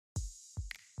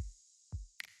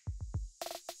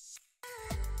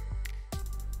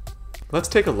Let's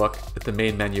take a look at the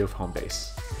main menu of Home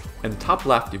Base. In the top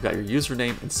left, you've got your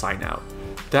username and sign out.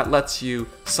 That lets you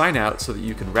sign out so that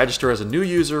you can register as a new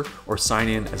user or sign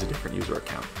in as a different user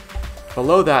account.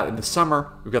 Below that, in the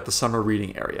summer, we've got the summer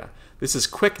reading area. This is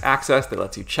quick access that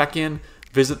lets you check in,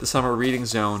 visit the summer reading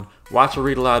zone, watch a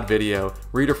read aloud video,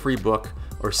 read a free book,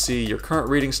 or see your current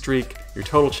reading streak, your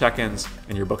total check-ins,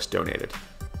 and your books donated.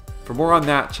 For more on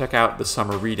that, check out the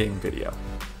summer reading video.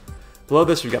 Below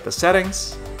this, we've got the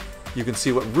settings. You can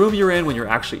see what room you're in when you're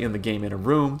actually in the game in a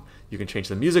room. You can change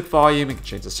the music volume, you can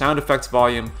change the sound effects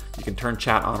volume, you can turn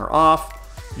chat on or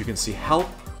off. You can see help,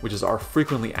 which is our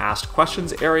frequently asked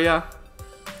questions area.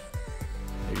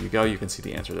 There you go, you can see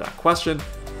the answer to that question.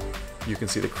 You can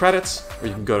see the credits, or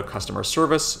you can go to customer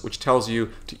service, which tells you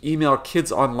to email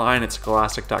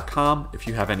kidsonline@scholastic.com if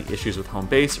you have any issues with Home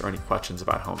Base or any questions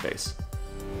about Home Base.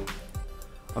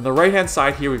 On the right-hand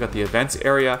side here, we've got the events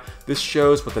area. This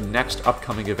shows what the next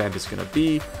upcoming event is going to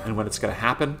be and when it's going to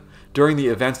happen. During the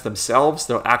events themselves,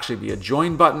 there'll actually be a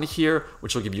join button here,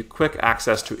 which will give you quick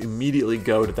access to immediately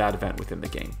go to that event within the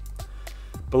game.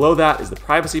 Below that is the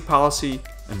privacy policy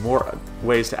and more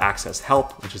ways to access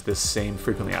help, which is this same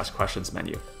frequently asked questions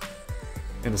menu.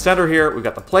 In the center here, we've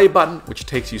got the play button, which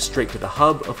takes you straight to the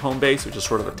hub of Home Base, which is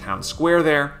sort of the town square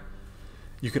there.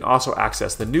 You can also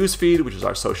access the news feed, which is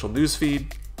our social news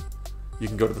feed. You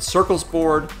can go to the circles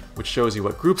board, which shows you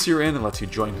what groups you're in and lets you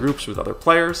join groups with other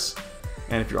players.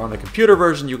 And if you're on the computer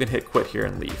version, you can hit quit here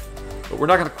and leave. But we're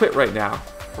not going to quit right now.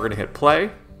 We're going to hit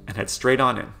play and head straight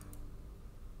on in.